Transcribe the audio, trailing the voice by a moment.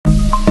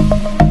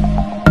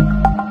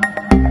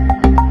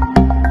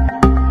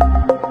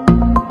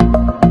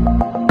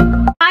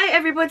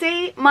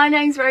everybody, my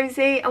name's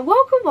Rosie and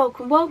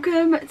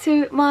welcome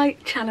to my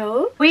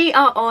channel. We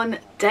are on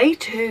day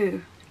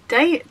two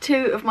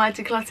of my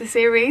declutter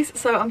series,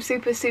 so I'm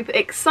super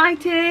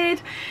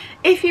excited.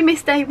 If you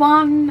missed day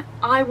one,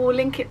 I will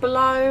link it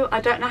below.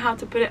 I don't know how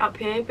to put it up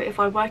here, but if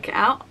I work it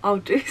out, I'll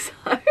do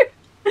so.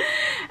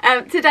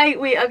 Today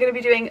we are going to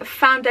be doing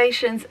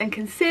foundations and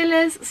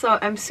concealers, so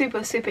I'm super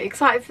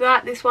excited for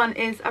that. This one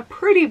is a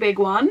pretty big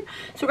one,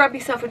 so grab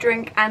yourself a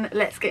drink and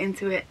let's get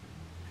into it.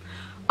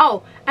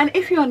 Oh, and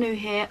if you're new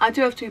here, I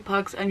do have two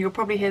pugs and you'll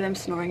probably hear them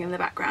snoring in the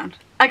background.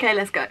 Okay,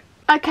 let's go.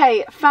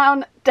 Okay,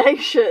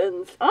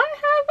 foundations. I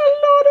have a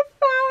lot of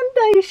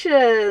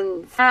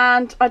foundations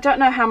and I don't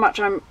know how much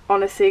I'm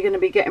honestly going to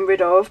be getting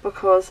rid of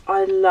because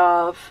I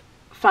love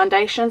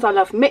foundations. I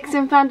love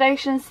mixing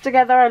foundations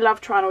together. I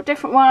love trying all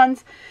different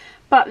ones,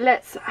 but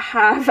let's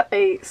have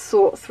a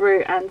sort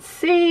through and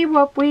see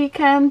what we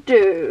can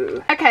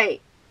do.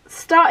 Okay,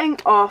 starting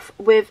off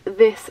with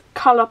this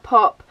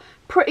Colourpop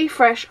Pretty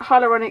Fresh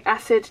Hyaluronic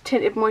Acid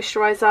Tinted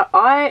Moisturiser.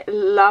 I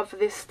love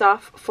this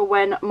stuff for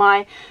when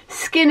my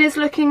skin is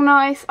looking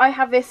nice. I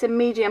have this in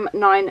medium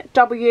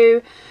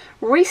 9W.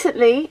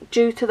 Recently,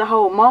 due to the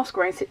whole mask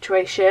wearing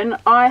situation,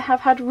 I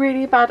have had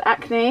really bad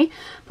acne,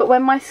 but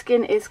when my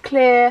skin is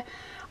clear,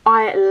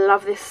 I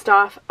love this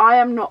stuff. I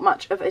am not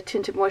much of a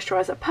tinted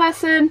moisturiser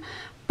person,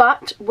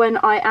 but when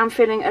I am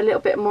feeling a little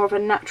bit more of a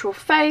natural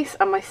face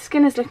and my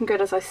skin is looking good,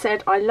 as I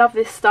said, I love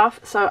this stuff,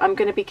 so I'm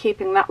going to be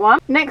keeping that one.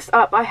 Next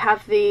up, I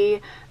have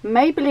the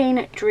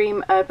Maybelline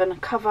Dream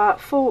Urban Cover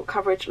Full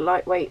Coverage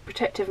Lightweight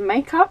Protective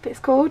Makeup. It's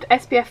called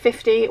SPF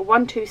 50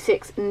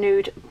 126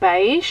 Nude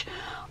Beige.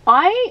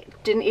 I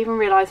didn't even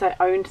realise I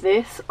owned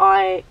this.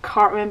 I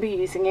can't remember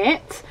using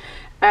it.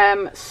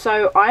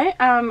 So I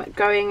am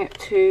going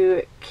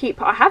to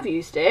keep, I have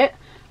used it,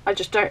 I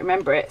just don't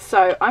remember it,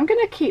 so I'm going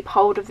to keep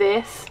hold of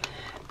this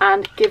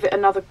and give it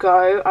another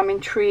go. I'm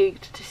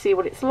intrigued to see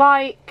what it's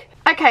like.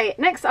 Okay,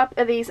 next up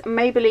are these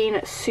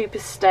Maybelline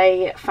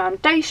Superstay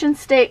foundation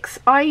sticks.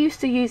 I used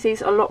to use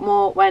these a lot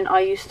more when I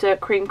used to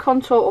cream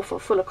contour or for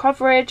fuller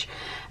coverage.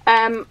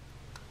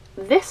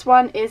 This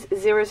one is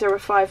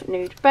 005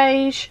 Nude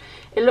Beige.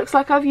 It looks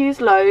like I've used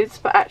loads,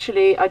 but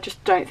actually I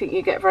just don't think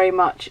you get very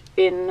much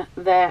in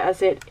there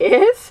as it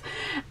is.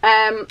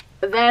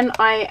 Then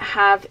I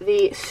have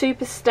the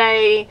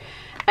Superstay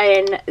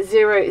in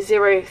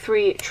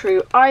 003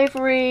 True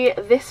Ivory.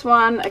 This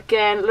one,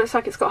 again, looks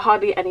like it's got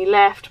hardly any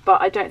left,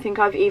 but I don't think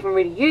I've even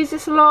really used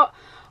this a lot.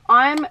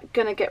 I'm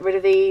going to get rid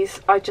of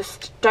these. I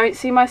just don't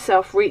see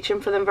myself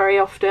reaching for them very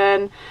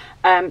often.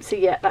 So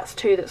yeah, that's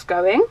two that's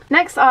going.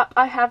 Next up,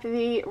 I have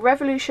the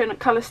Revolution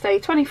Colour Stay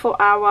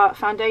 24 Hour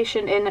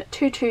Foundation in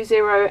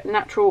 220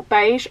 Natural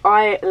Beige.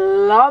 I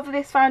love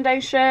this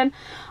foundation.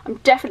 I'm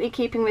definitely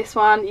keeping this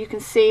one. You can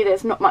see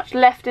there's not much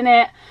left in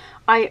it.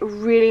 I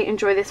really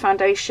enjoy this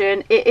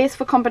foundation. It is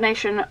for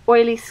combination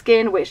oily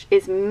skin, which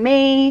is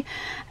me.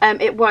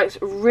 It works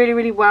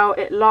really well.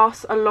 It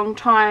lasts a long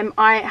time.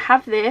 I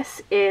have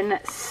this in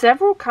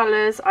several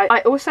colours. I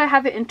also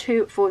have it in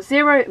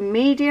 240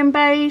 Medium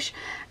Beige.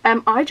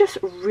 I just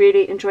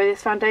really enjoy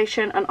this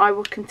foundation and I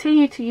will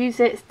continue to use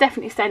it. It's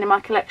definitely staying in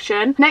my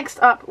collection. Next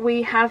up,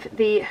 we have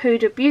the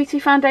Huda Beauty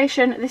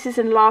foundation. This is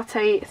in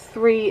Latte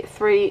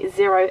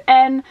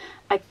 330N.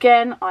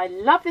 Again, I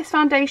love this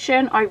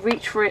foundation. I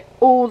reach for it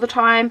all the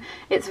time.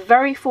 It's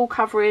very full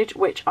coverage,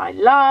 which I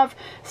love,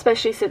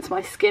 especially since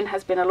my skin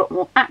has been a lot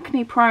more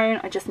acne prone.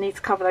 I just need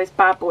to cover those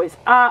bad boys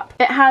up.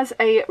 It has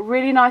a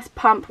really nice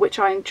pump, which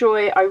I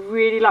enjoy. I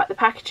really like the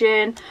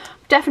packaging.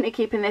 Definitely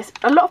keeping this.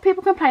 A lot of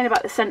people complain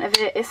about the scent of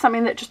it. It's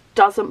something that just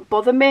doesn't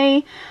bother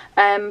me,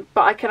 but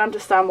I can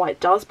understand why it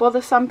does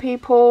bother some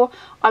people.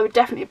 I would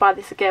definitely buy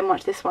this again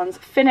once this one's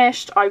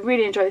finished. I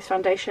really enjoy this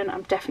foundation.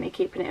 I'm definitely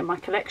keeping it in my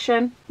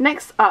collection.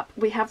 Next up,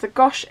 we have the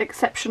Gosh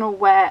Exceptional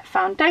Wear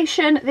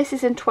foundation. This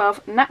is in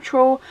 12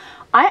 Natural.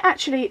 I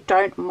actually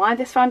don't mind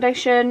this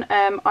foundation.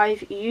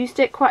 I've used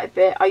it quite a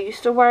bit. I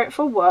used to wear it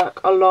for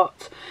work a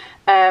lot.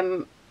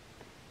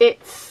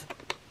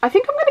 I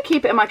think I'm going to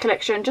keep it in my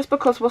collection just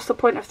because what's the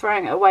point of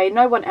throwing it away?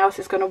 No one else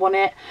is going to want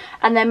it,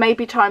 and there may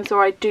be times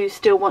where I do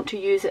still want to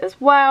use it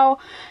as well.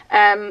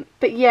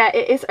 But yeah,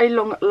 it is a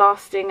long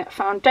lasting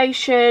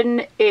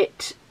foundation.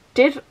 It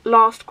did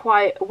last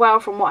quite well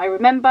from what I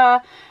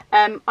remember.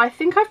 I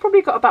think I've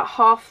probably got about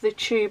half the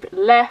tube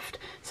left,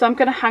 so I'm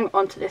going to hang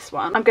on to this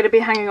one. I'm going to be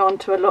hanging on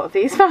to a lot of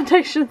these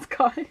foundations,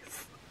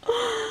 guys,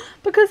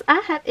 because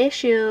I have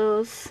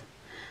issues.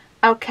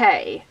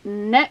 Okay,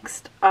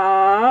 next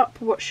up,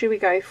 what should we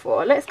go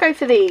for? Let's go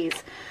for these.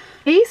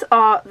 These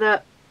are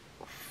the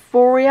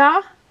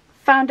Foria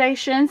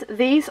foundations.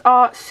 These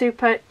are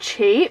super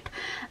cheap.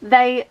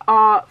 They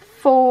are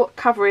full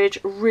coverage,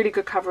 really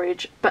good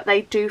coverage, but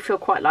they do feel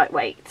quite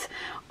lightweight.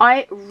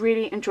 I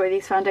really enjoy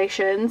these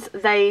foundations.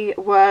 They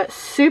were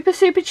super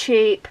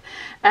cheap.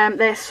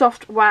 They're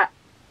soft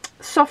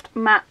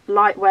matte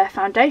light wear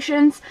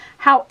foundations.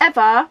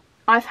 However,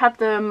 I've had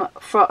them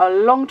for a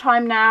long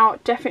time now,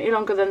 definitely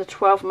longer than the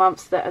 12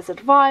 months that is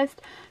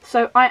advised,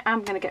 so I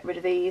am going to get rid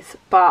of these,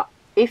 but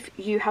if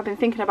you have been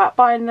thinking about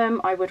buying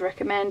them, I would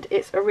recommend.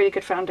 It's a really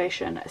good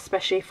foundation,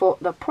 especially for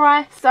the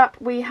price. Up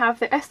we have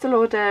the Estee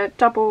Lauder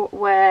Double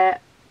Wear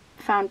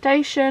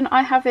Foundation.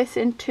 I have this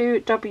in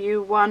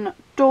 2W1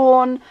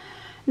 Dawn.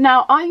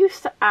 Now, I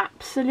used to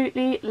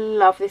absolutely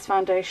love this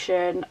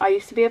foundation. I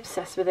used to be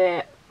obsessed with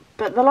it,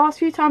 but the last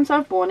few times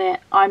I've worn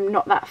it, I'm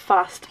not that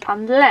fussed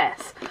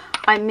unless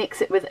I mix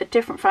it with a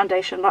different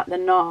foundation like the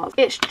NARS.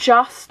 It's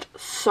just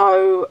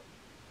so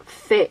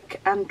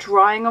thick and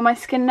drying on my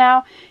skin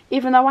now.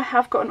 Even though I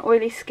have got an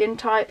oily skin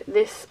type,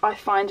 this I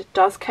find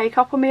does cake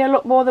up on me a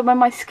lot more than when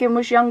my skin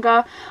was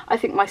younger. I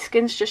think my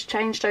skin's just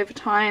changed over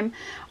time.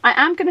 I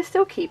am going to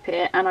still keep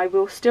it and I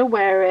will still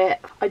wear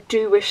it. I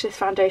do wish this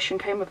foundation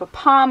came with a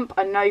pump.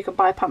 I know you can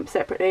buy a pump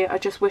separately. I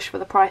just wish for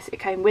the price it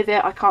came with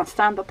it. I can't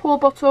stand the pour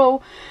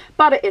bottle,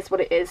 but it is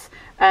what it is.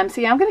 So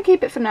yeah, I'm going to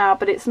keep it for now,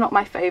 but it's not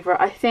my favourite.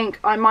 I think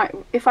I might,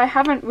 if I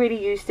haven't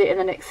really used it in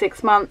the next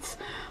 6 months,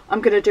 I'm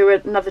going to do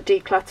another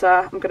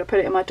declutter. I'm going to put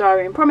it in my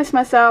diary and promise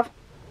myself,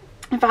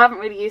 if I haven't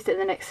really used it in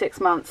the next 6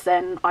 months,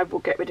 then I will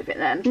get rid of it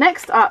then.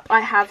 Next up,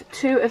 I have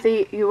 2 of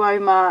the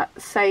YAAAY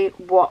Say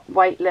What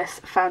Weightless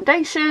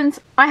foundations.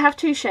 I have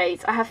 2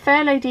 shades. I have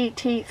Fair Lady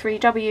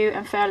T3W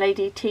and Fair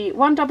Lady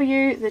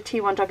T1W. The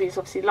T1W is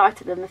obviously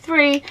lighter than the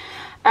 3.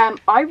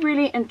 I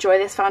really enjoy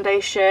this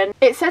foundation.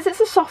 It says it's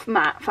a soft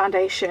matte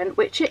foundation,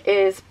 which it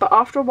is, but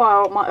after a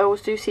while my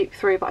oils do seep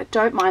through, but I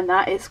don't mind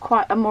that. It's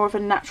quite a more of a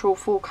natural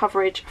full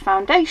coverage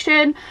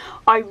foundation.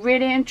 I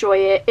really enjoy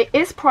it. It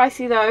is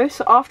pricey though,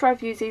 so after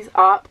I've used these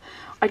up,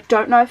 I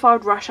don't know if I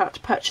would rush out to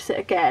purchase it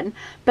again,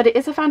 but it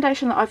is a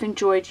foundation that I've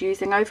enjoyed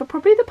using over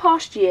probably the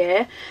past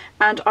year,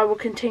 and I will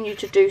continue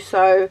to do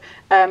so.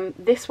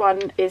 This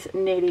one is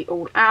nearly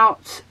all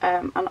out,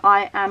 and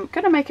I am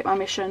going to make it my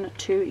mission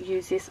to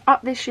use this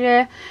up this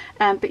year.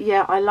 But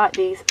yeah, I like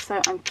these,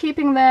 so I'm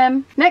keeping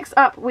them. Next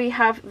up, we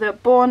have the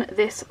Born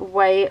This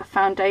Way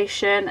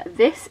foundation.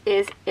 This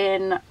is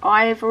in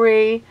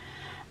Ivory.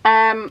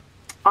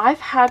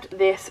 I've had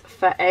this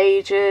for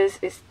ages.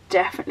 It's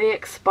definitely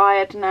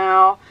expired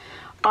now.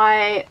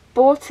 I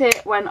bought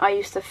it when I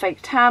used to fake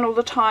tan all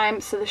the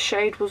time, so the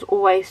shade was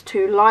always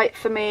too light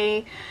for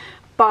me,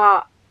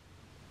 but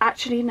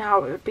actually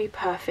now it would be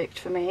perfect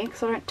for me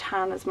because I don't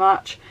tan as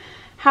much.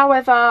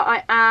 However,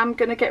 I am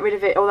going to get rid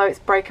of it, although it's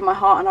breaking my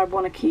heart and I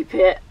want to keep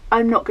it.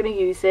 I'm not going to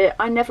use it.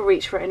 I never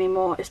reach for it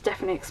anymore. It's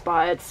definitely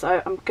expired,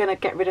 so I'm going to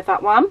get rid of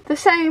that one. The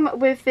same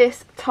with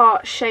this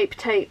Tarte Shape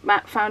Tape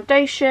Matte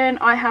Foundation.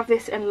 I have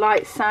this in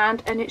Light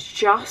Sand and it's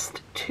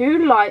just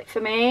too light for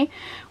me,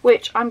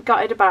 which I'm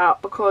gutted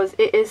about because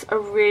it is a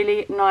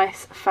really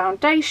nice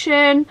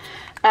foundation.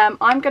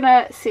 I'm going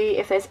to see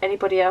if there's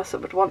anybody else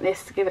that would want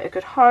this to give it a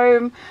good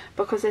home,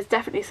 because there's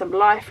definitely some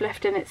life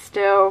left in it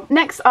still.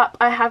 Next up,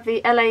 I have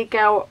the LA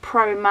Girl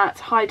Pro Matte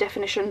High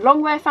Definition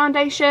Longwear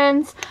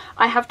Foundations.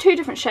 I have 2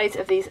 different shades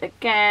of these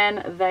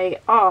again. They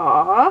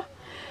are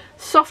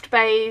Soft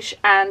Beige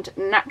and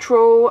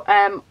Natural.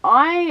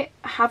 I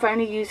have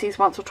only used these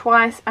once or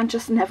twice and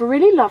just never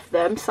really loved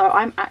them, so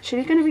I'm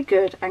actually going to be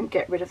good and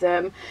get rid of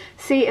them.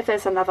 See if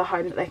there's another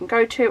home that they can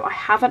go to. I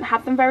haven't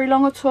had them very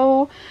long at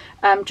all,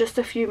 just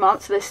a few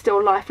months, so there's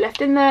still life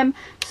left in them,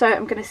 so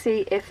I'm going to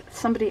see if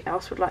somebody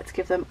else would like to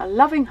give them a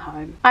loving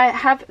home. I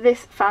have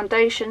this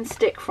foundation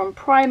stick from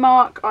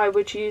Primark. I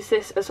would use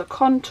this as a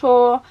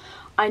contour.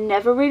 I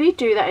never really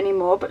do that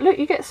anymore, but look,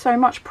 you get so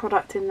much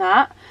product in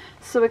that.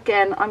 So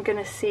again, I'm going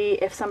to see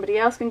if somebody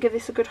else can give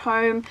this a good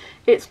home.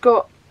 It's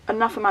got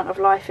enough amount of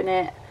life in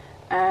it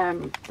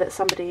that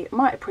somebody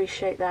might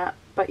appreciate that.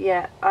 But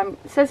yeah,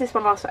 it says this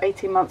one lasts for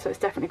 18 months, so it's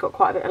definitely got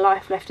quite a bit of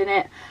life left in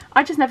it.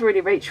 I just never really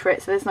reach for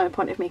it, so there's no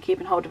point of me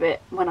keeping hold of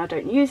it when I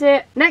don't use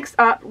it. Next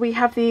up, we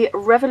have the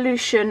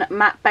Revolution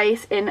Matte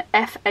Base in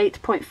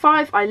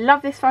F8.5. I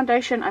love this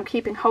foundation. I'm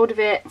keeping hold of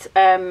it.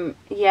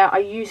 Yeah, I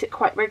use it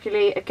quite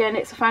regularly. Again,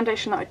 it's a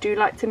foundation that I do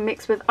like to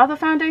mix with other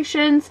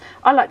foundations.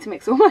 I like to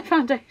mix all my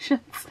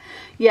foundations.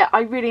 Yeah,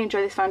 I really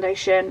enjoy this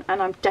foundation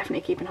and I'm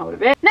definitely keeping hold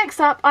of it.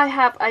 Next up, I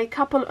have a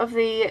couple of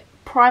the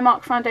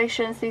Primark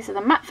foundations. These are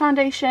the matte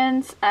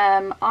foundations.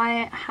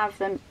 I have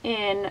them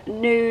in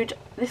nude.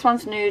 This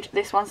one's nude,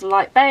 this one's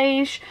light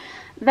beige.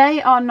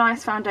 They are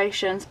nice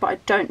foundations, but I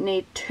don't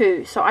need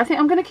 2. So I think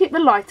I'm going to keep the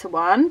lighter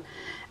one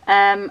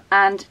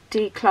and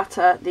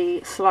declutter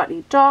the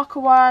slightly darker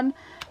one.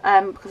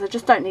 Because I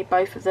just don't need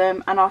both of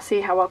them, and I'll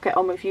see how I'll get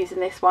on with using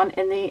this one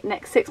in the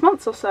next 6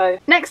 months or so.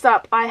 Next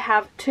up, I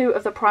have 2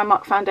 of the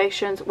Primark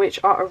foundations, which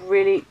are a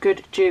really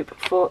good dupe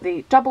for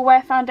the Double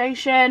Wear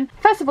foundation.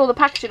 First of all, the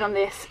packaging on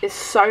this is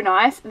so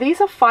nice.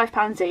 These are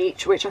 £5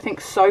 each, which I think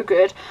is so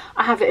good.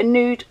 I have it in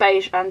nude,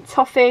 beige and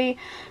toffee.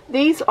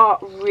 These are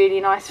really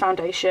nice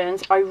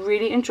foundations. I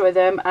really enjoy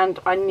them and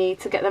I need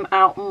to get them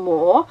out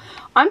more.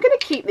 I'm going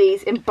to keep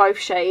these in both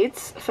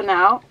shades for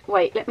now.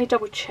 Wait, let me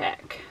double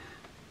check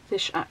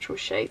the actual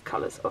shade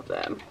colours of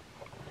them.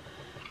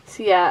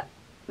 So yeah,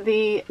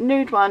 the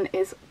nude one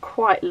is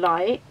quite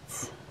light.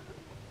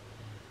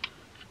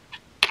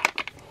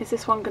 Is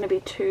this one going to be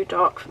too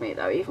dark for me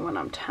though, even when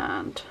I'm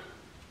tanned?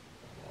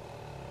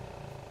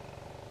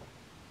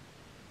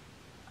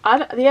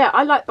 yeah,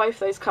 I like both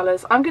those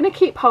colours. I'm going to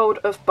keep hold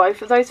of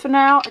both of those for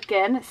now.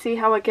 Again, see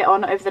how I get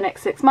on over the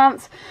next 6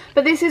 months.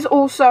 But this is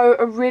also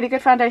a really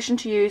good foundation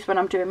to use when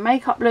I'm doing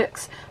makeup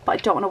looks, but I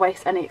don't want to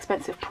waste any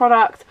expensive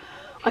product.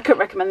 I couldn't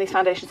recommend these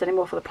foundations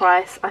anymore for the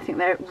price. I think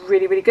they're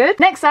really, really good.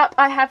 Next up,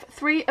 I have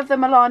 3 of the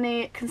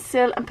Milani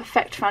Conceal and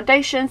Perfect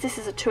foundations. This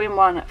is a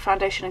 2-in-1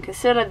 foundation and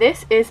concealer.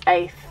 This is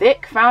a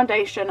thick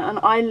foundation and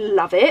I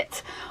love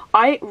it.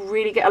 I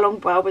really get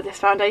along well with this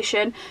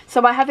foundation.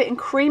 So I have it in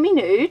creamy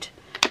nude,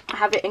 I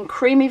have it in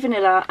creamy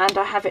vanilla, and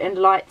I have it in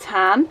light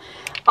tan.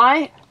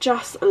 I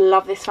just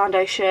love this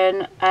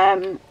foundation.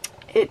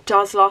 It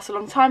does last a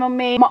long time on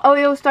me. My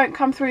oils don't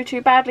come through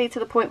too badly to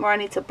the point where I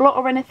need to blot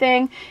or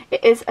anything.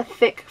 It is a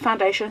thick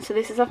foundation, so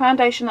this is a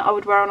foundation that I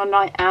would wear on a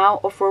night out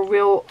or for a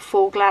real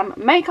full glam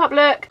makeup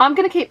look. I'm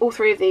going to keep all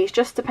 3 of these,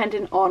 just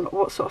depending on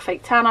what sort of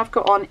fake tan I've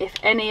got on, if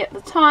any, at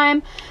the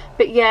time.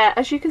 But yeah,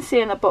 as you can see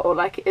in the bottle,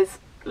 like, it is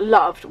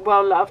loved,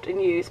 well loved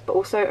and used, but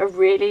also a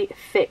really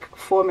thick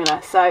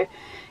formula. So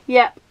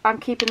yep, I'm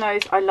keeping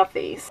those. I love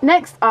these.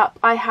 Next up,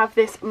 I have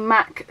this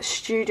MAC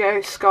Studio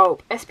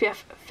Sculpt SPF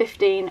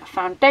 15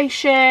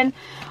 foundation.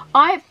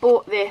 I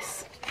bought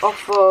this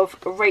off of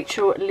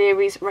Rachel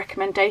Leary's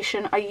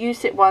recommendation. I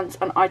used it once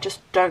and I just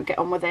don't get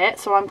on with it,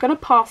 so I'm going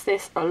to pass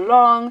this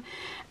along.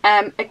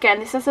 Again,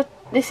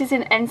 this is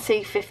in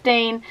NC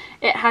 15.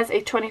 It has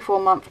a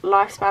 24-month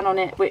lifespan on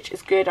it, which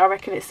is good. I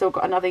reckon it's still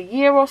got another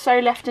year or so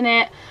left in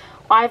it.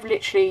 I've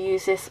literally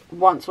used this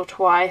once or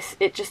twice.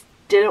 It just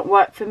didn't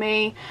work for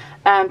me,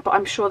 but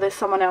I'm sure there's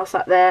someone else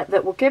out there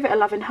that will give it a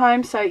loving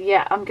home, so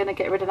yeah, I'm gonna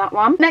get rid of that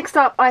one. Next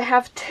up, I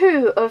have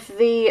 2 of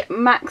the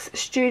MAC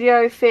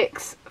Studio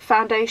Fix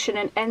foundation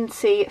in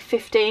NC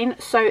 15.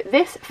 So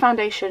this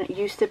foundation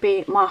used to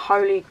be my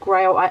holy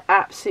grail. I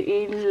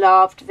absolutely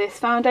loved this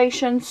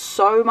foundation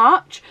so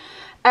much.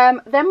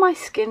 Then my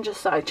skin just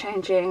started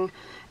changing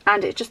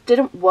and it just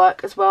didn't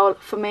work as well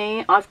for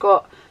me. I've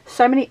got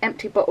so many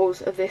empty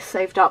bottles of this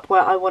saved up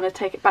where I want to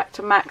take it back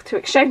to MAC to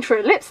exchange for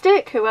a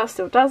lipstick. Who else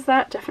still does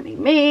that? Definitely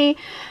me.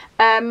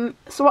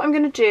 So what I'm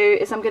going to do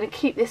is I'm going to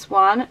keep this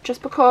one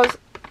just because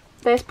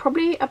there's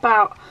probably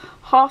about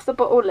half the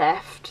bottle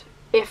left,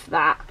 if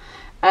that.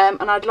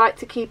 And I'd like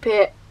to keep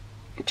it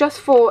just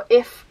for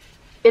if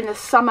in the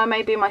summer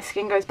maybe my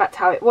skin goes back to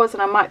how it was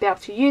and I might be able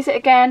to use it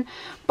again.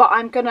 But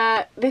I'm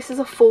gonna, this is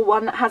a full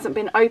one that hasn't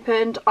been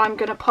opened. I'm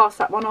gonna pass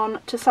that one on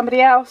to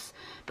somebody else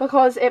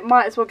because it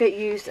might as well get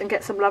used and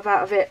get some love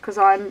out of it because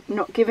I'm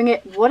not giving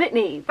it what it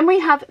needs. And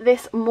we have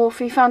this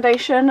Morphe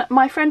foundation.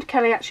 My friend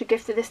Kelly actually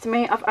gifted this to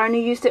me. I've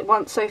only used it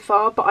once so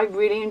far, but I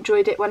really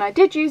enjoyed it when I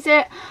did use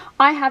it.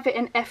 I have it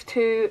in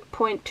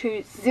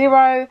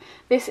F2.20.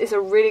 This is a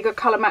really good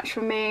colour match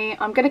for me.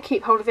 I'm going to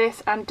keep hold of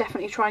this and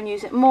definitely try and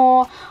use it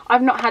more.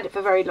 I've not had it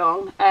for very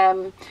long.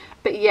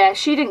 But yeah,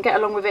 she didn't get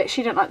along with it.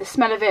 She didn't like the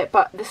smell of it,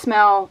 but the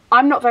smell,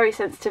 I'm not very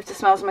sensitive to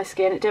smells on my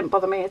skin. It didn't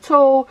bother me at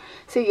all.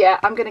 So yeah,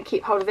 I'm going to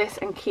keep hold of this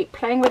and keep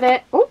playing with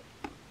it. Oh,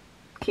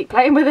 keep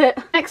playing with it.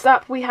 Next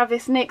up, we have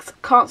this NYX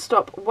Can't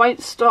Stop,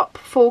 Won't Stop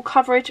Full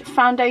Coverage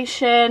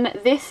Foundation.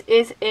 This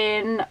is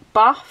in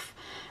Buff.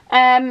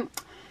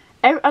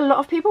 A lot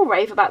of people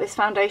rave about this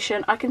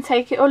foundation. I can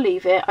take it or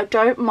leave it. I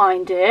don't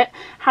mind it.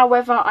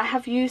 However, I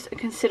have used a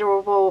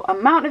considerable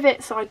amount of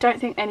it, so I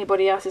don't think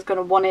anybody else is going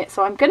to want it.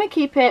 So I'm going to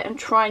keep it and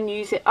try and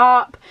use it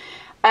up.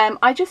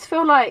 I just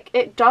feel like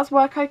it does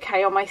work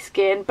okay on my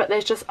skin, but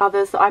there's just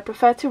others that I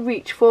prefer to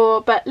reach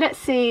for. But let's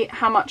see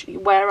how much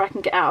wear I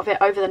can get out of it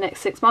over the next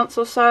 6 months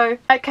or so.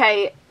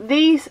 Okay,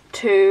 these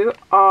two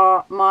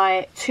are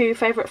my 2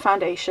 favourite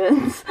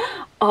foundations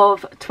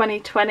of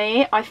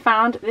 2020. I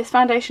found this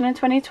foundation in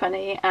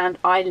 2020 and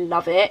I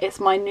love it. It's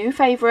my new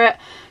favourite,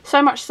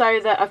 so much so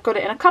that I've got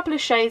it in a couple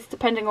of shades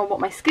depending on what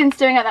my skin's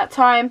doing at that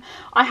time.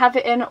 I have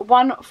it in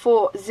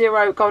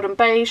 140 Golden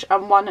Beige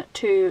and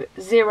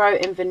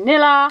 120 in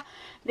Vanilla.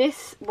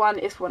 This one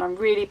is when I'm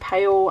really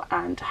pale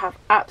and have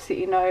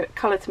absolutely no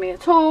colour to me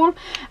at all,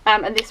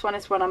 and this one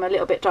is when I'm a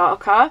little bit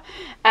darker.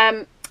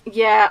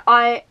 Yeah,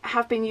 I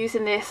have been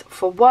using this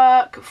for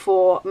work,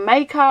 for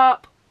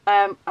makeup.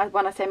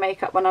 When I say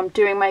makeup, when I'm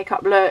doing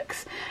makeup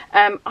looks,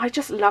 I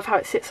just love how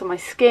it sits on my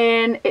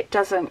skin. It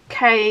doesn't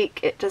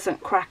cake, it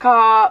doesn't crack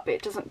up,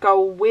 it doesn't go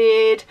all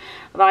weird.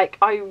 Like,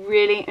 I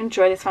really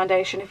enjoy this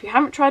foundation. If you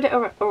haven't tried it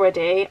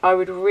already, I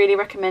would really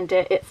recommend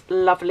it. It's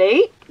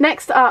lovely.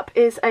 Next up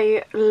is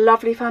a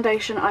lovely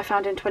foundation I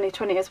found in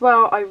 2020 as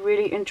well. I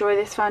really enjoy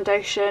this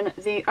foundation.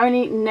 The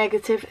only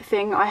negative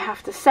thing I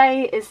have to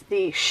say is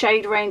the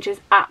shade range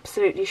is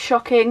absolutely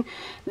shocking.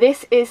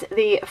 This is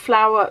the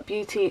Flower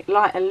Beauty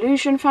Light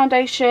Illusion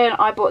foundation.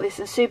 I bought this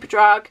in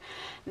Superdrug.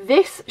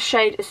 This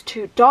shade is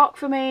too dark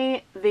for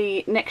me.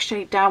 The next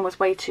shade down was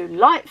way too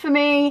light for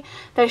me.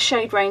 Their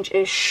shade range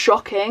is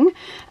shocking.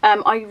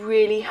 I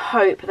really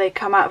hope they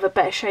come out of a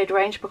better shade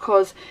range,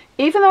 because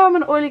even though I'm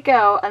an oily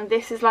girl and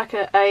this is like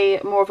a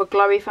more of a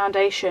glowy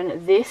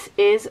foundation, this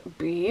is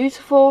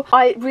beautiful.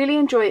 I really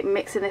enjoy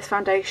mixing this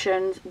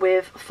foundation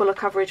with fuller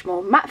coverage,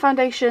 more matte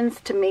foundations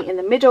to meet in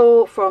the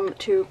middle, from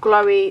too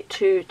glowy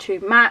to too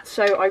matte.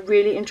 So I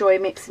really enjoy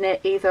mixing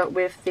it either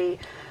with the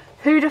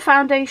Huda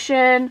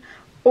foundation,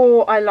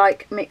 or I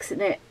like mixing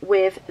it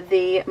with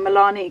the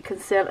Milani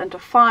Conceal and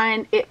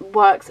Define. It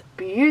works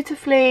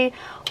beautifully.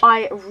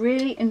 I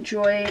really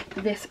enjoy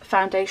this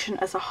foundation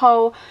as a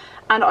whole,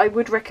 and I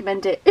would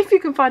recommend it if you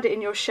can find it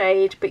in your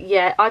shade. But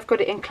yeah, I've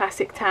got it in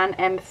Classic Tan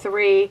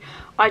M3.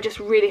 I just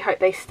really hope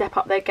they step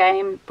up their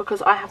game,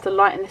 because I have to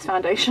lighten this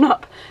foundation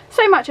up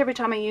so much every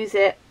time I use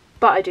it.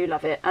 But I do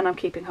love it, and I'm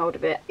keeping hold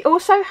of it. I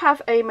also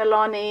have a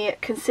Milani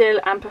Conceal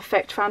and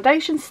Perfect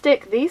foundation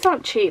stick. These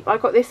aren't cheap. I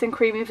got this in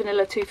Creamy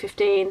Vanilla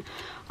 215.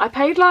 I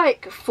paid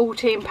like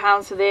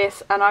 £14 for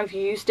this, and I've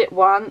used it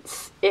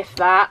once, if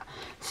that.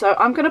 So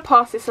I'm going to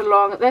pass this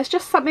along. There's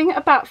just something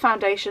about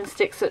foundation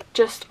sticks that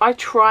just, I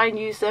try and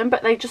use them,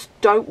 but they just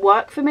don't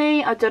work for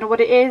me. I don't know what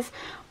it is.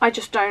 I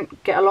just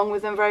don't get along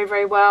with them very,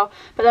 very well.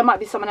 But there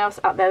might be someone else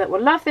out there that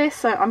will love this,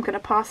 so I'm going to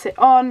pass it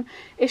on.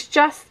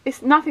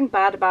 It's nothing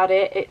bad about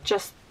it. It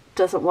just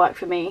doesn't work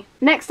for me.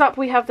 Next up,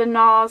 we have the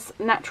NARS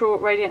Natural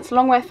Radiance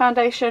Longwear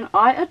Foundation.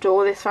 I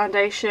adore this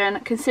foundation,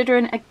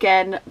 considering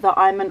again that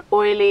I'm an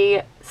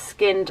oily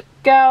skinned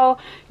girl.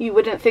 You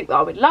wouldn't think that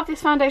I would love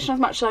this foundation as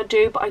much as I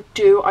do, but I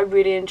do. I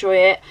really enjoy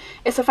it.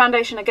 It's a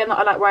foundation again that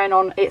I like wearing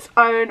on its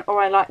own,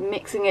 or I like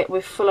mixing it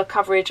with fuller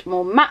coverage,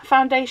 more matte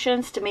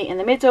foundations to meet in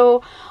the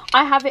middle.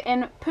 I have it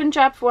in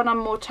Punjab for when I'm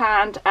more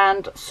tanned,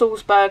 and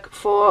Salzburg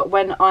for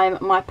when I'm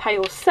my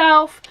pale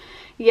self.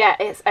 Yeah,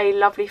 it's a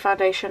lovely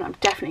foundation. I'm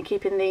definitely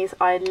keeping these.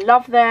 I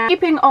love them.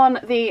 Keeping on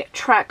the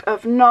track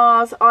of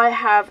NARS, I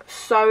have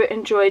so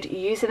enjoyed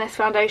using this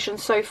foundation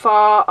so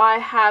far. I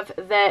have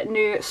their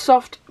new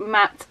Soft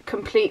Matte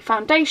Complete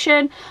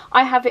Foundation.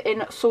 I have it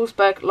in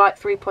Salzburg Light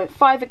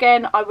 3.5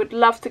 again. I would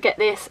love to get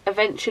this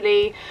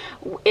eventually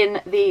in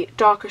the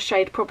darker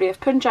shade, probably of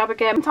Punjab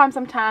again. Sometimes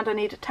I'm tanned, I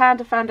need a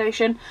tanned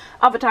foundation.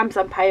 Other times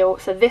I'm pale,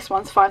 so this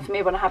one's fine for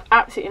me when I have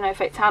absolutely no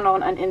fake tan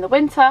on and in the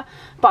winter.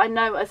 But I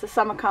know as the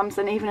summer comes,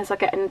 and even as I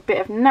get a bit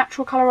of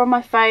natural colour on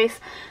my face,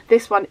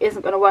 this one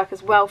isn't going to work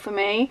as well for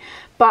me.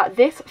 But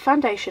this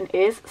foundation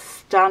is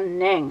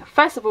stunning.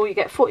 First of all, you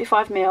get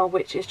 45ml,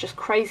 which is just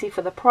crazy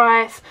for the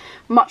price,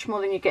 much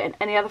more than you get in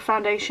any other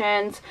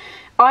foundations.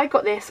 I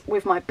got this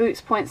with my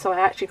Boots points, so I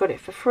actually got it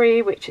for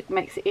free, which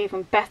makes it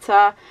even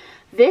better.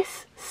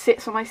 This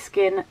sits on my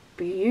skin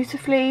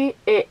beautifully.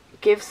 It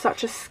gives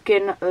such a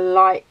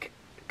skin-like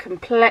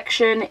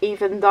complexion,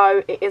 even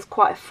though it is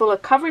quite a fuller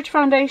coverage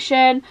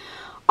foundation.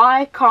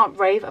 I can't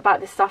rave about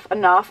this stuff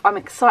enough. I'm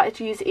excited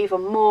to use it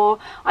even more.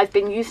 I've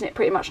been using it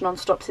pretty much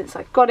non-stop since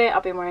I got it.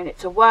 I've been wearing it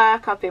to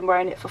work. I've been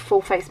wearing it for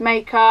full face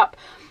makeup.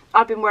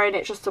 I've been wearing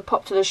it just to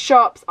pop to the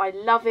shops. I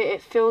love it.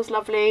 It feels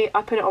lovely.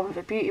 I put it on with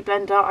a beauty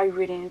blender. I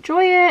really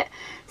enjoy it.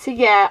 So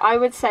yeah, I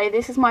would say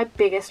this is my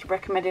biggest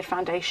recommended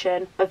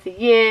foundation of the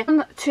year.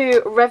 On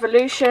to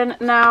Revolution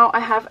now.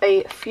 I have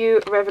a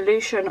few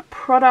Revolution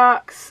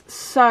products,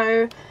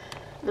 so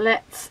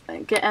let's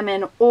get them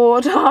in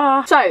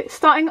order. So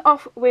starting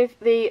off with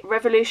the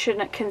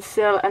Revolution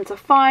Conceal and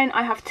Define,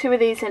 I have two of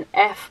these in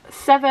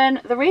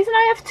F7. The reason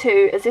I have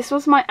two is this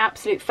was my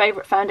absolute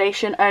favourite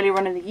foundation earlier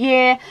on in the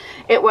year.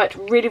 It worked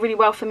really, really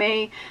well for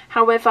me.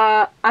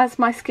 However, as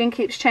my skin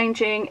keeps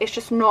changing, it's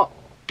just not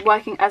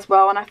working as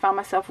well, and I found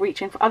myself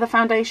reaching for other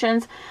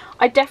foundations.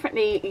 I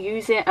definitely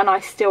use it and I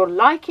still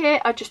like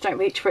it. I just don't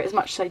reach for it as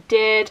much as I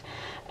did.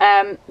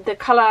 The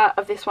colour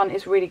of this one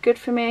is really good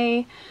for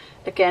me.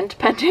 Again,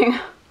 depending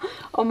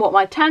on what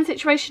my tan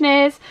situation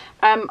is.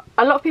 A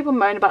lot of people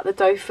moan about the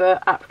doe foot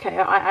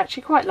applicator. I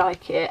actually quite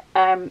like it.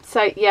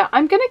 So yeah,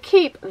 I'm going to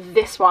keep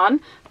this one,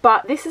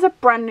 but this is a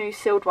brand new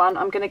sealed one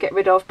I'm going to get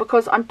rid of,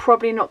 because I'm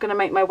probably not going to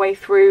make my way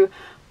through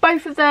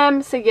both of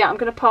them. So yeah, I'm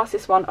going to pass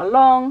this one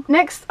along.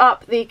 Next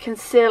up, the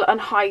Conceal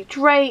and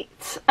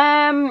Hydrate.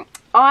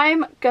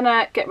 I'm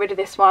gonna get rid of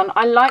this one.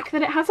 I like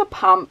that it has a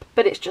pump,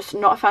 but it's just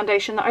not a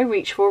foundation that I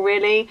reach for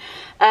really.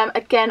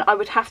 Again, I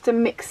would have to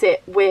mix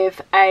it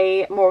with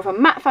a more of a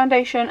matte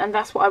foundation, and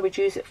that's what I would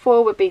use it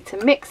for, would be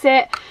to mix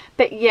it.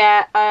 But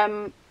yeah,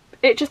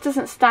 it just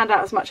doesn't stand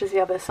out as much as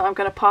the others, so I'm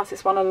going to pass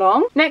this one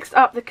along. Next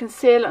up, the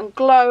Conceal and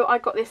Glow. I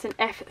got this in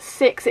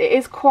F6. It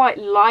is quite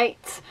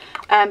light,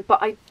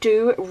 but I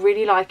do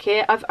really like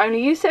it. I've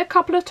only used it a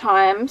couple of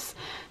times,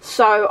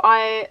 so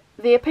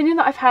the opinion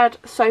that I've had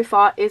so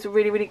far is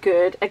really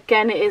good.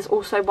 Again, it is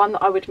also one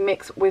that I would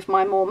mix with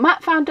my more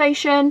matte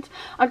foundations.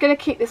 I'm going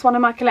to keep this one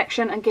in my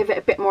collection and give it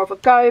a bit more of a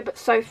go, but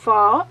so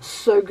far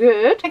so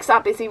good. Next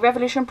up is the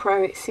Revolution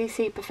Pro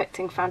CC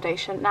Perfecting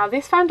Foundation. Now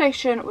this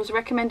foundation was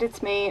recommended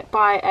to me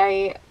by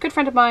a good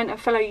friend of mine, a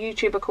fellow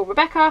YouTuber called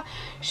Rebecca.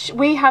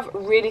 We have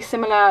really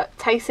similar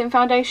tastes in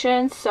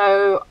foundations,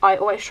 so I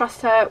always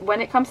trust her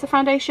when it comes to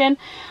foundation.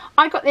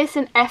 I got this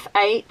in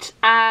F8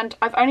 and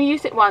I've only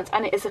used it once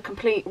and it is a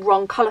complete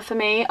wrong colour for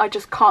me. I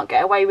just can't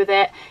get away with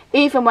it.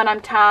 Even when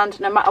I'm tanned,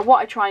 no matter what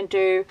I try and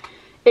do,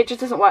 it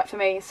just doesn't work for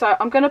me. So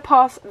I'm going to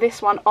pass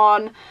this one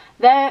on.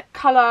 Their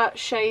colour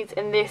shades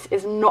in this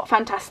is not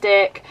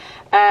fantastic.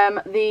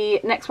 The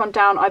next one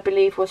down I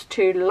believe was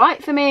too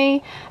light for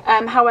me.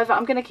 However,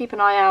 I'm going to keep an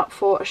eye out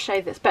for a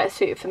shade that's better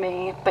suited for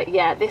me. But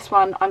yeah, this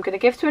one I'm going to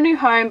give to a new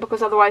home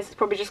because otherwise it's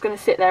probably just going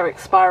to sit there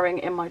expiring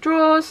in my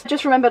drawers.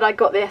 Just remembered I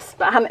got this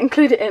but I haven't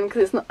included it in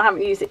because I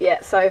haven't used it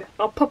yet, so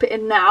I'll pop it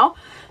in now.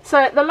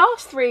 So the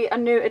last three are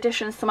new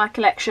additions to my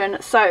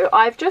collection. So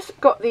I've just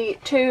got the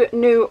two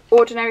new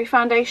Ordinary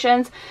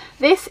foundations.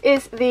 This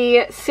is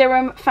the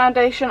Serum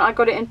foundation. I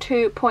got it in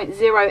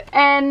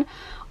 2.0N.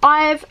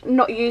 I've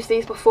not used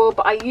these before,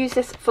 but I used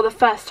this for the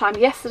first time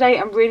yesterday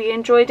and really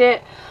enjoyed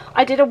it.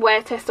 I did a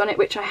wear test on it,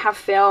 which I have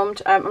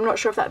filmed. I'm not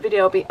sure if that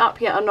video will be up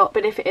yet or not,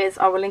 but if it is,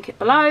 I will link it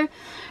below.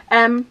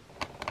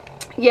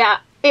 Yeah,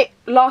 it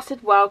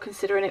lasted well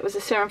considering it was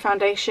a serum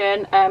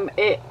foundation.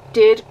 It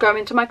did go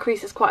into my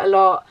creases quite a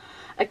lot.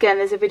 Again,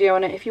 there's a video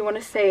on it if you want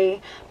to see.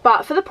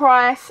 But for the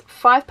price,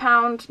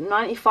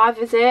 £5.95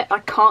 is it? I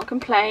can't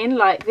complain.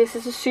 Like, this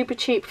is a super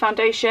cheap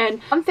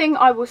foundation. One thing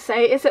I will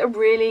say is it a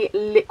really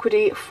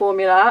liquidy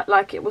formula.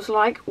 Like, it was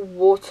like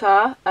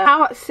water.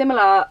 How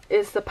similar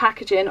is the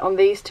packaging on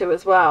these two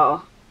as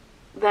well?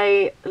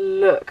 They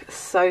look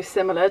so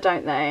similar,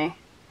 don't they?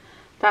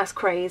 That's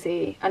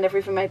crazy. I never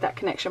even made that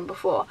connection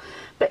before.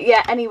 But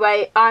yeah,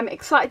 anyway, I'm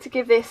excited to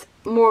give this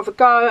more of a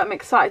go. I'm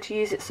excited to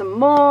use it some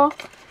more.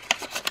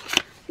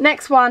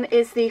 Next one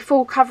is the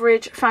Full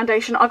Coverage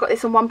foundation. I got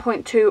this in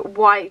 1.2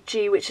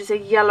 YG, which is a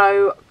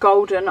yellow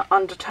golden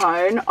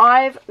undertone.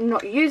 I've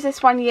not used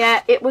this one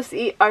yet. It was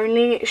the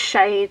only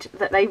shade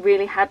that they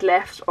really had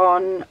left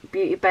on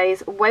Beauty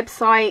Bay's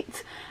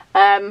website.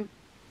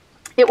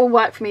 It will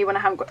work for me when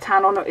I haven't got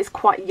tan on. It is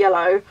quite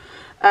yellow.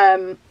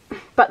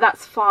 But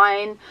that's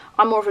fine.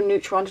 I'm more of a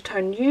neutral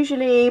undertone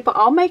usually, but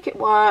I'll make it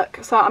work.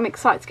 So I'm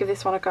excited to give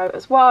this one a go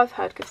as well. I've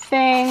heard good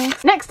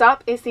things. Next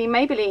up is the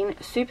Maybelline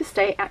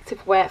Superstay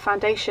Active Wear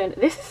Foundation.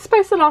 This is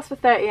supposed to last for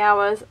 30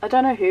 hours. I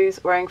don't know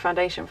who's wearing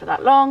foundation for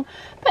that long,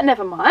 but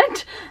never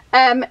mind.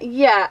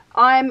 Yeah,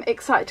 I'm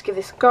excited to give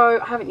this a go.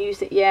 I haven't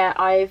used it yet.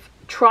 I've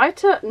tried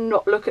to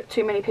not look at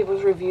too many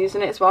people's reviews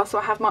on it as well, so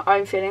I have my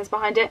own feelings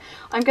behind it.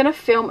 I'm going to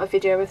film a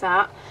video with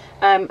that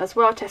as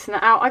well, testing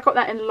that out. I got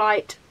that in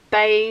light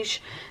beige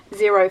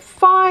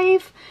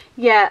 05.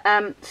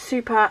 Yeah,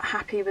 super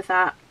happy with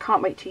that.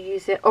 Can't wait to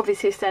use it.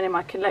 Obviously it's staying in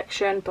my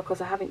collection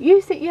because I haven't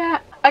used it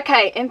yet.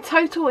 Okay, in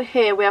total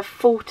here we have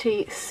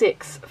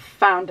 46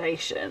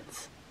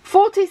 foundations.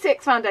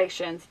 46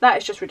 foundations. That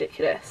is just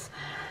ridiculous.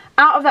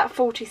 Out of that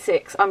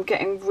 46, I'm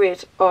getting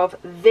rid of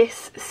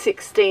this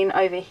 16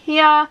 over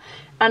here,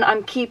 and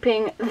I'm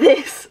keeping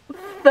this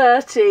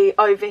 30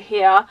 over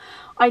here.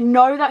 I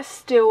know that's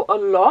still a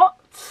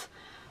lot,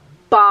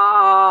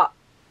 but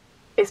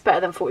it's better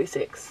than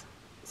 46,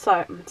 so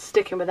I'm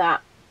sticking with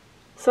that.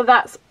 So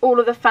that's all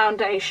of the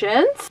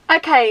foundations.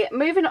 Okay,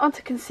 moving on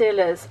to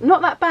concealers.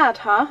 Not that bad,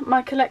 huh?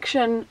 My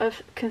collection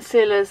of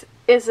concealers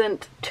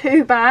isn't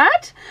too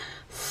bad.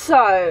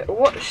 So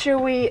what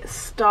shall we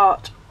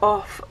start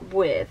off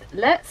with?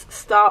 Let's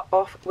start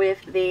off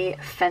with the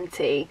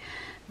Fenty.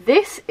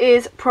 This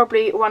is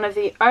probably one of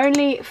the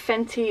only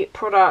Fenty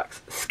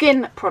products,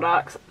 skin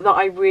products, that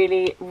I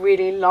really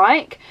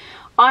like.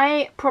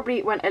 I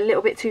probably went a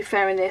little bit too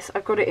fair in this.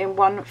 I've got it in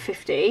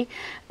 150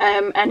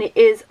 and it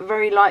is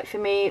very light for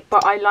me,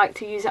 but I like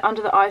to use it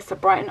under the eyes to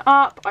brighten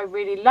up. I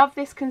really love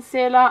this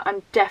concealer.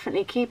 I'm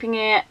definitely keeping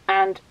it,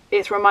 and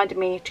it's reminded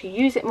me to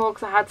use it more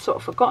because I had sort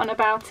of forgotten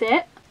about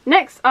it.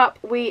 Next up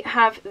we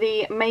have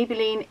the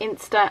Maybelline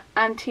Insta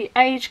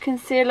Anti-Age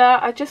Concealer.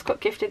 I just got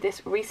gifted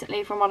this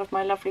recently from one of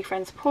my lovely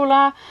friends,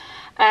 Paula.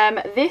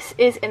 This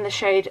is in the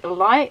shade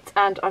Light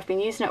and I've been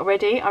using it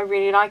already. I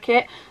really like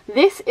it.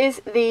 This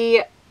is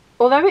the,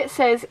 although it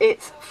says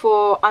it's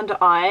for under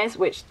eyes,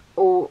 which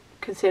all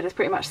concealers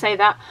pretty much say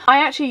that,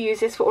 I actually use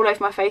this for all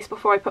over my face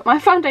before I put my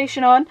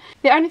foundation on.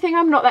 The only thing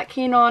I'm not that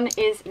keen on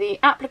is the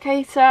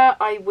applicator.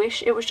 I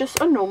wish it was just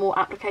a normal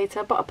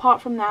applicator, but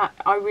apart from that,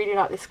 I really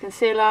like this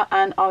concealer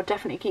and I'll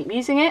definitely keep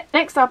using it.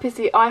 Next up is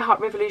the I Heart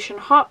Revolution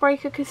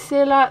Heartbreaker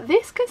Concealer.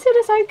 This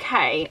concealer's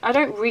okay. I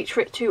don't reach for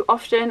it too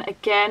often.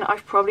 Again,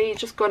 I've probably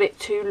just got it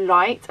too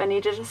light. I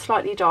needed a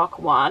slightly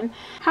darker one.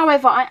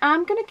 However, I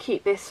am going to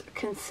keep this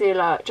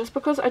concealer just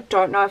because I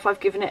don't know if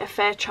I've given it a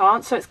fair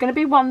chance. So it's going to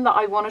be one that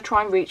I want to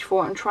try and reach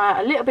for and try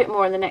out a little bit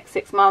more in the next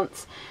 6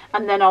 months,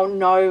 and then I'll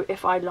know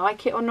if I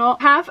like it or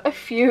not. I have a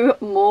few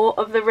more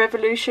of the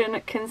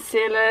Revolution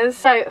concealers.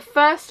 So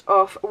first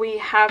off, we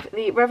have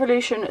the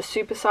Revolution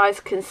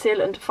Supersize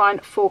Conceal and Define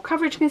Full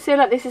Coverage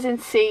Concealer. This is in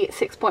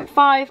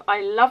C6.5.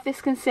 I love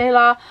this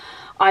concealer.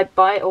 I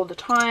buy it all the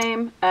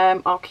time.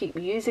 I'll keep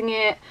using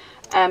it.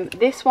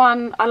 This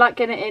one, I like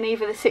getting it in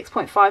either the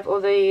 6.5 or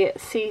the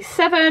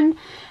C7.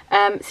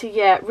 So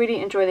yeah,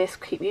 really enjoy this,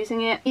 keep using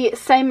it. The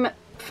same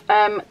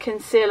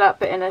concealer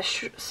but in a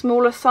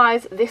smaller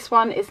size. This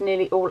one is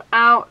nearly all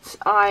out.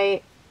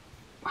 I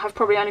have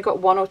probably only got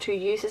 1 or 2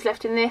 uses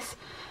left in this.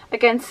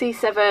 Again,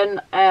 C7,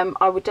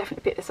 I would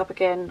definitely pick this up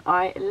again.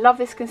 I love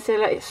this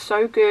concealer. It's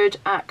so good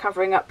at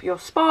covering up your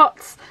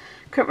spots.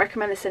 Couldn't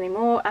recommend this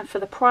anymore. And for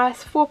the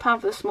price, £4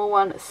 for the small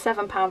one,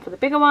 £7 for the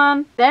bigger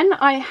one. Then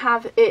I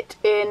have it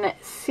in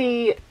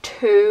C2.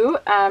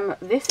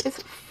 This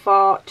is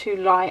far too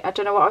light. I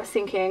don't know what I was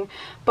thinking,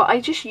 but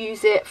I just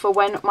use it for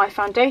when my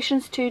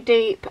foundation's too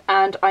deep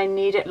and I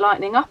need it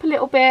lightening up a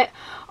little bit.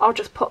 I'll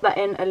just pop that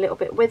in a little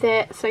bit with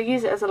it. So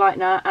use it as a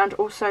lightener, and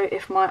also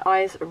if my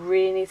eyes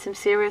really need some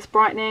serious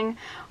brightening,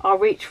 I'll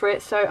reach for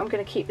it. So I'm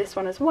going to keep this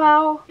one as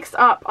well. Next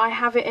up, I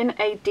have it in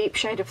a deep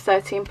shade of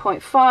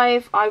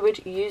 13.5. I would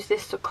use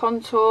this to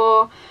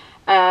contour,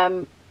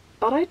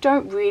 but I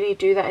don't really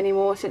do that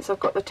anymore since I've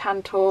got the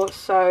Tantour,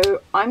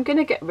 so I'm going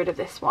to get rid of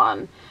this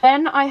one.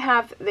 Then I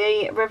have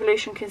the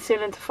Revolution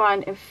Conceal and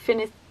Define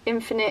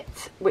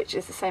Infinite, which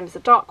is the same as the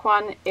dark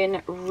one,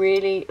 in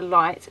really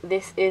light.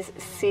 This is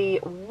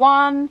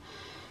C1.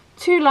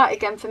 Too light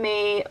again for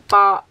me,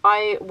 but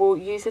I will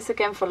use this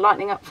again for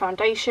lightening up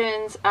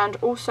foundations and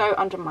also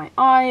under my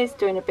eyes,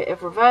 doing a bit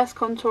of reverse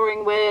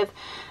contouring with.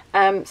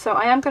 So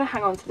I am going to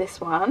hang on to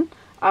this one.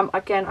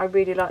 Again, I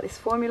really like this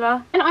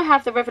formula. Then I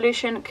have the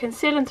Revolution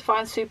Conceal and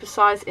Define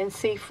Supersize in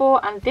C4,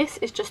 and this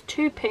is just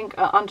too pink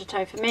an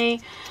undertone for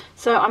me.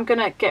 So I'm going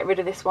to get rid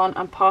of this one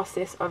and pass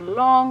this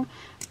along.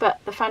 But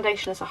the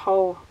foundation as a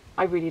whole,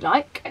 I really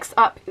like. Next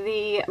up,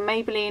 the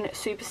Maybelline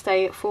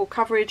Superstay Full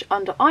Coverage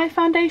Under Eye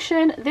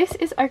Foundation. This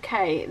is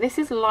okay. This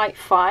is light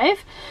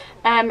 5.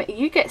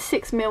 You get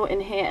 6ml in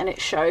here and it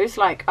shows.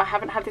 Like, I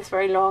haven't had this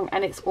very long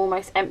and it's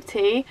almost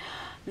empty.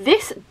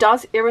 This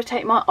does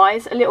irritate my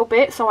eyes a little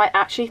bit, so I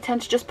actually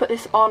tend to just put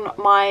this on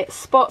my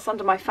spots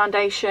under my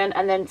foundation,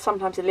 and then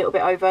sometimes a little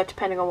bit over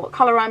depending on what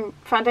colour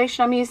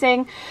foundation I'm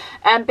using.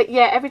 But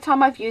yeah, every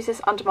time I've used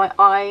this under my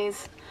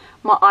eyes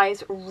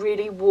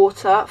really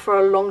water for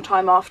a long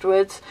time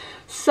afterwards,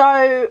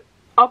 so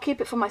I'll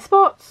keep it for my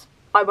spots.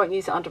 I won't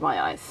use it under my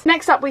eyes.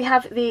 Next up, we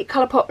have the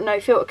Colourpop No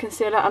Filter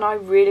Concealer, and I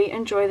really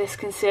enjoy this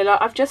concealer.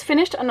 I've just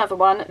finished another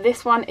one.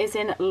 This one is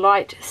in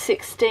light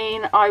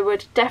 16. I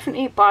would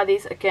definitely buy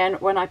these again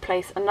when I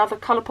place another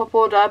Colourpop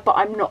order, but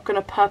I'm not going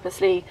to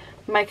purposely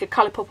make a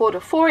Colourpop order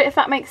for it, if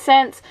that makes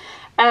sense.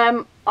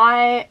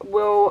 I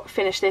will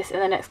finish this in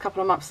the next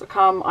couple of months to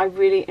come. I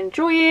really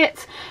enjoy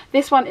it.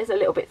 This one is a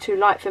little bit too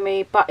light for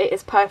me, but it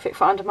is perfect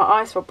for under my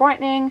eyes for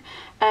brightening.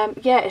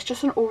 Yeah, it's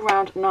just an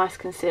all-round nice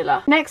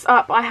concealer. Next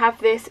up, I have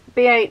this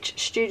BH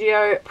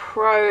Studio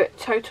Pro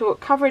Total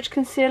Coverage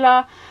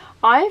Concealer.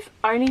 I've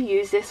only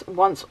used this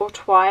once or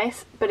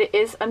twice, but it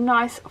is a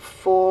nice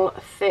full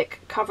thick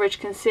coverage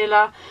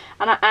concealer,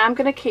 and I am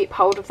going to keep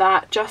hold of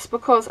that just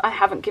because I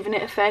haven't given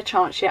it a fair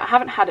chance yet. I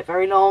haven't had it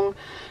very long,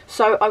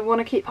 so I want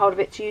to keep hold of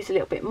it to use a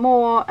little bit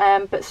more,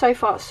 but so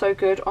far it's so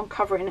good on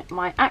covering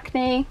my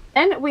acne.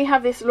 Then we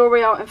have this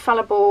L'Oreal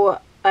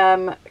Infallible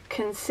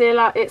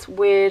concealer. It's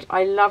weird.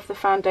 I love the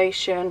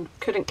foundation.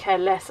 Couldn't care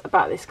less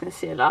about this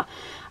concealer.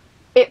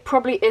 It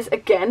probably is,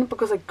 again,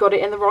 because I got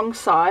it in the wrong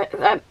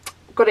side.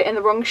 Got it in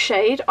the wrong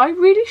shade. I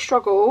really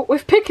struggle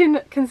with picking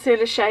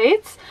concealer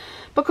shades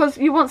because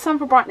you want some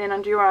for brightening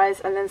under your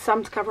eyes and then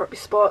some to cover up your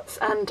spots,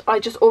 and I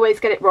just always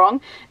get it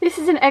wrong. This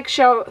is an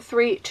Eggshell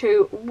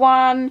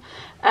 321.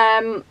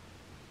 I'm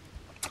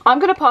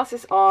going to pass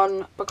this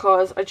on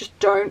because I just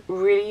don't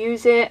really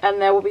use it,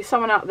 and there will be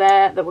someone out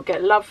there that will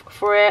get love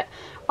for it.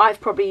 I've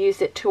probably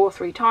used it 2 or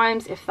 3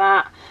 times, if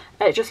that.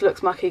 It just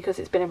looks mucky because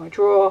it's been in my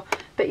drawer,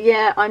 but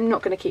yeah, I'm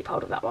not going to keep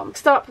hold of that one.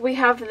 Next up, we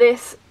have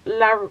this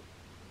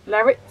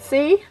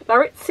Laritzi,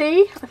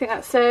 I think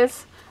that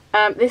says.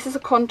 This is a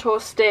contour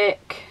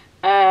stick.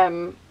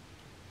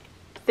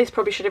 This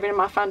probably should have been in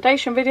my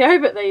foundation video,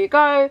 but there you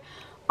go.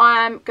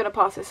 I'm going to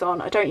pass this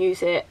on. I don't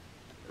use it.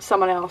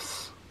 Someone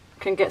else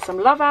can get some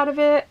love out of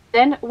it.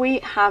 Then we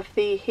have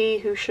the He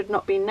Who Should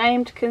Not Be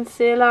Named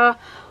concealer.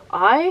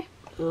 I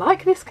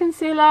like this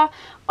concealer.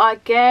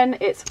 Again,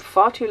 it's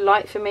far too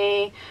light for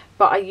me,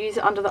 but I use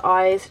it under the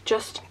eyes,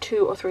 just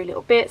 2 or 3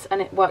 little bits,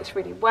 and it works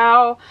really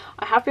well.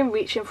 I have been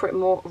reaching for it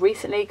more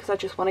recently because I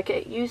just want to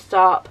get it used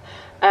up.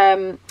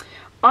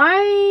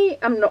 I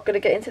am not going to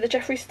get into the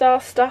Jeffree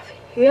Star stuff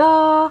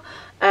here.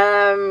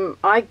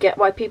 I get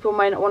why people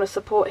may not want to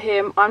support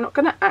him. I'm not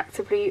going to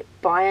actively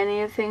buy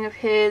anything of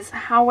his.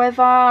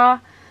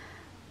 However,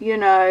 you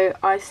know,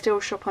 I still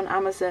shop on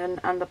Amazon,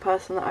 and the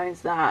person that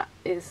owns that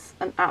is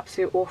an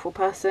absolute awful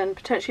person,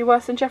 potentially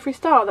worse than Jeffree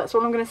Star. That's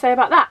all I'm going to say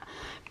about that.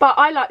 But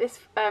I like this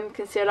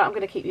concealer. I'm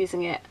going to keep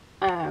using it.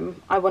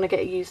 I want to get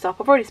it used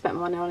up. I've already spent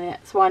my money on it,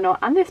 so why not?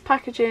 And this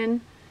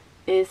packaging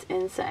is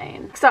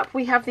insane. Next up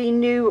we have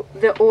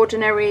the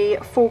Ordinary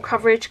Full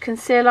Coverage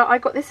Concealer. I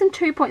got this in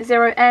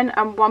 2.0N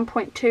and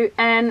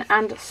 1.2N,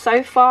 and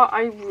so far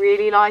I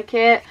really like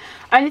it.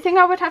 Only thing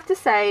I would have to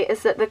say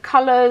is that the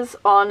colours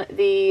on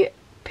the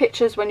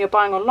pictures when you're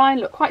buying online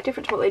look quite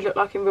different to what they look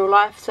like in real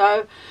life,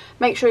 so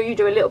make sure you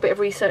do a little bit of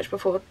research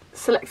before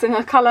selecting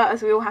a colour,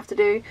 as we all have to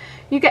do.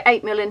 You get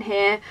 8ml in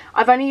here.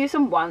 I've only used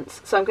them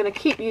once, so I'm going to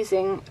keep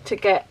using to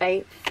get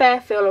a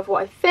fair feel of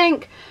what I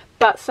think,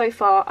 but so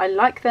far I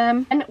like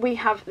them. And we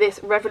have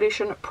this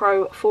Revolution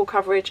Pro Full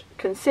Coverage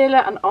Concealer,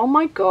 and oh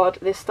my god,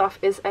 this stuff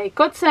is a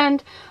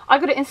godsend. I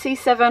got it in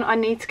C7. I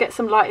need to get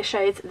some lighter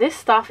shades. This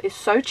stuff is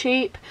so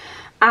cheap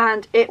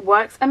and it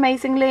works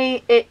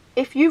amazingly.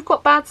 If you've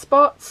got bad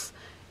spots,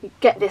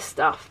 get this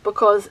stuff,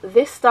 because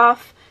this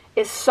stuff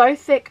is so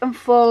thick and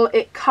full.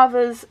 It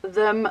covers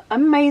them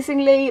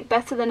amazingly,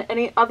 better than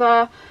any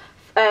other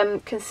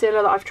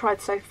concealer that I've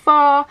tried so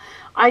far.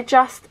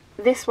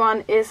 This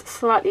one is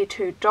slightly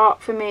too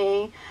dark for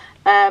me.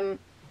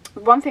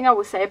 One thing I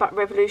will say about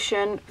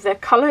Revolution, their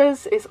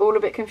colours is all a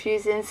bit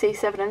confusing.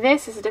 C7 and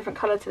this is a different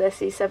colour to their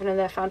C7 in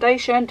their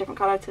foundation, different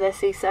colour to their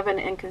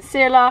C7 in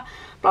concealer,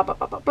 blah blah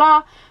blah blah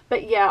blah.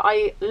 But yeah,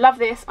 I love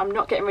this. I'm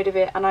not getting rid of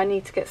it, and I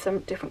need to get some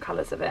different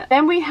colours of it.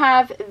 Then we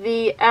have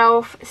the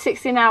e.l.f.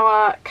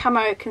 16-Hour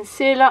Camo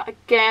Concealer.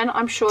 Again,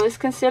 I'm sure this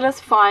concealer's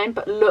fine,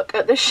 but look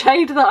at the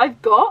shade that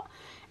I've got.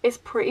 It's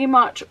pretty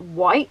much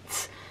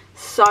white,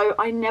 so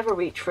I never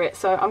reach for it,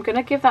 so I'm going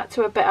to give that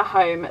to a better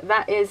home.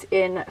 That is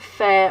in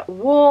Fair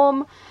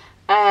Warm,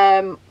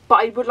 but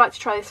I would like to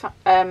try this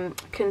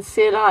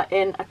concealer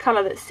in a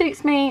colour that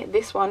suits me.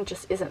 This one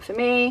just isn't for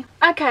me.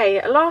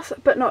 Okay, last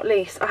but not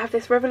least, I have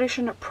this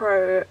Revolution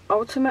Pro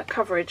Ultimate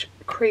Coverage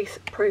Crease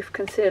Proof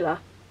Concealer,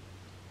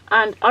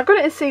 and I got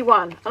it in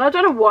C1, and I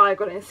don't know why I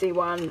got it in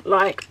C1.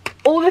 Like,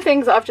 all the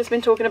things that I've just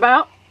been talking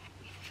about,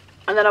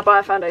 and then I buy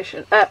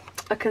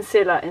a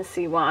concealer in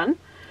C1.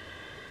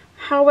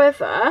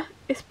 However,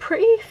 it's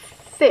pretty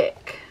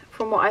thick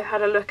from what I've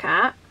had a look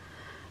at,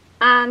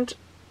 and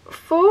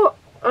for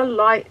a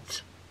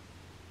light,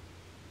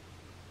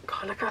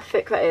 God, look how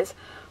thick that is.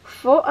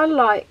 For a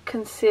light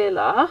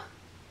concealer,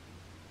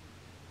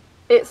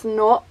 it's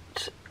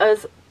not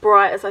as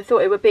bright as I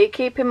thought it would be.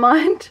 Keep in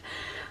mind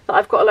that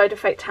I've got a load of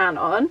fake tan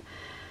on.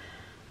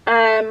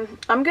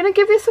 I'm going to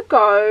give this a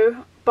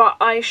go, but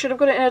I should have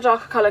got it in a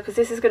darker colour, because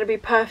this is going to be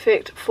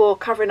perfect for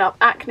covering up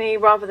acne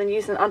rather than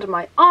using it under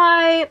my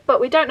eye.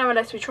 But we don't know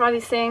unless we try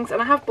these things,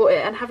 and I have bought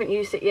it and haven't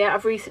used it yet.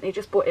 I've recently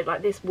just bought it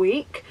like this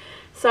week,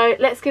 so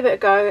let's give it a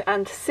go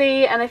and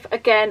see. And if,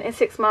 again, in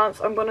 6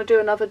 months I'm going to do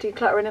another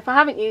declutter, and if I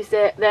haven't used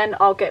it, then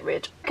I'll get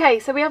rid. Okay,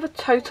 so we have a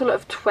total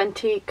of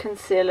 20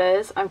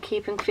 concealers. I'm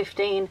keeping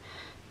 15,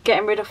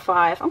 getting rid of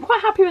 5. I'm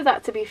quite happy with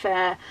that, to be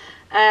fair.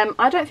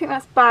 I don't think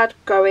that's bad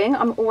going.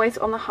 I'm always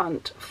on the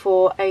hunt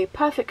for a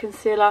perfect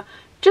concealer,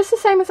 just the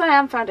same as I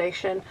am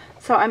foundation,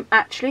 so I'm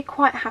actually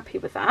quite happy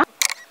with that.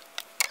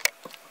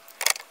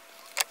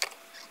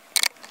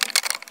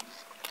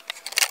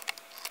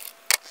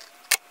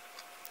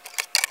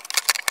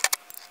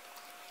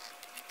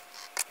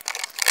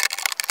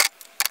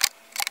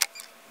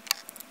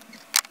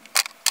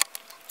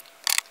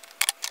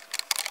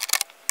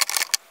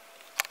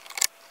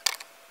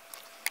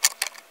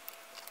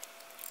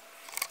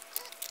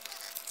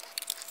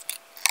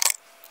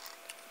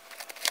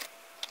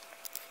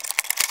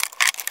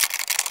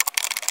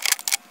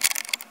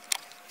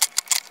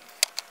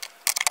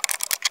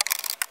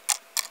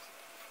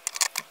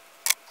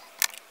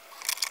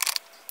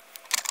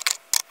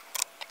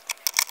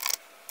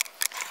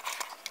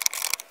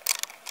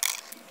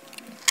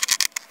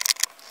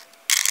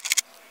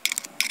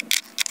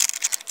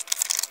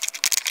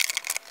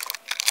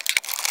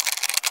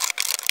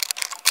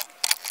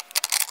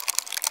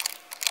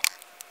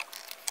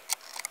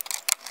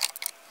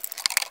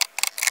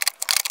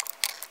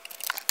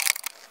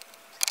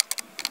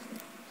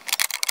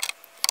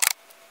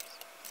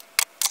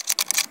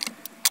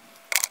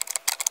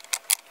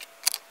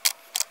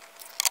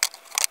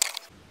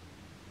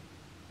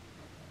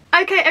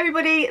 Okay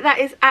everybody, that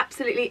is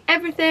absolutely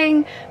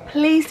everything.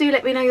 Please do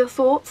let me know your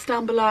thoughts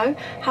down below.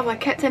 Have I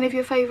kept any of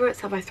your favourites?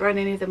 Have I thrown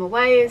any of them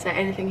away? Is there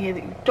anything here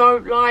that you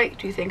don't like?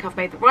 Do you think I've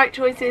made the right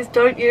choices?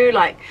 Don't you?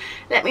 Like,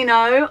 let me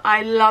know.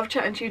 I love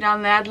chatting to you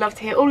down there. I'd love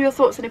to hear all your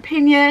thoughts and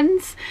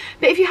opinions.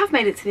 But if you have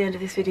made it to the end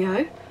of this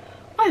video,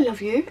 I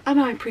love you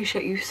and I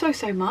appreciate you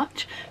so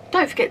much.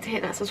 Don't forget to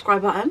hit that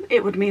subscribe button.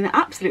 It would mean the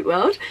absolute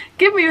world.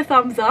 Give me a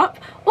thumbs up,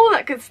 all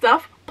that good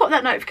stuff. Pop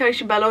that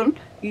notification bell on.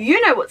 You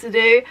know what to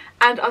do,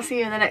 and I'll see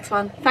you in the next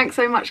one. Thanks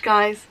so much,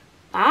 guys.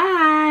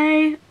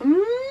 Bye.